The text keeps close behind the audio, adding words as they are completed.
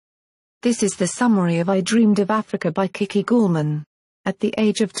This is the summary of I Dreamed of Africa by Kuki Gallmann. At the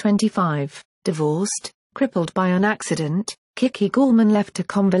age of 25, divorced, crippled by an accident, Kuki Gallmann left to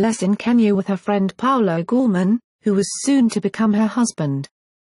convalesce in Kenya with her friend Paulo Gallmann, who was soon to become her husband.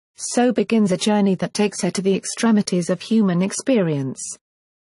 So begins a journey that takes her to the extremities of human experience.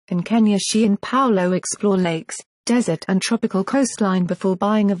 In Kenya she and Paulo explore lakes, desert and tropical coastline before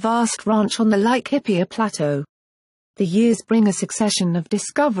buying a vast ranch on the Laikipia Plateau. The years bring a succession of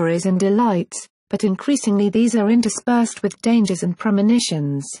discoveries and delights, but increasingly these are interspersed with dangers and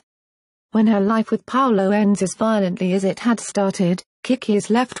premonitions. When her life with Paulo ends as violently as it had started, Kuki is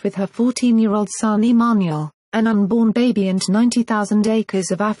left with her 14-year-old son Emmanuel, an unborn baby and 90,000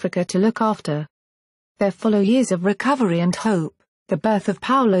 acres of Africa to look after. There follow years of recovery and hope, the birth of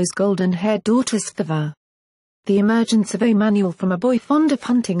Paulo's golden-haired daughter Sviva. The emergence of Emmanuel from a boy fond of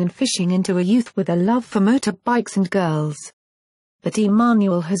hunting and fishing into a youth with a love for motorbikes and girls. But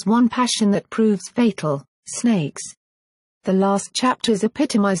Emmanuel has one passion that proves fatal: snakes. The last chapters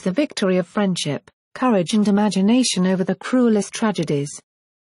epitomize the victory of friendship, courage and imagination over the cruelest tragedies.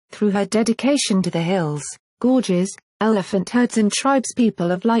 Through her dedication to the hills, gorges, elephant herds and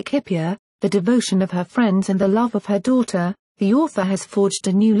tribespeople of Laikipia, the devotion of her friends and the love of her daughter, the author has forged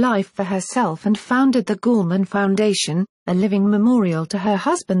a new life for herself and founded the Gallmann Foundation, a living memorial to her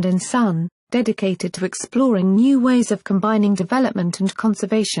husband and son, dedicated to exploring new ways of combining development and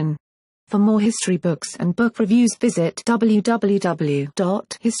conservation. For more history books and book reviews visit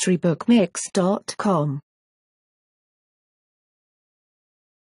www.historybookmix.com.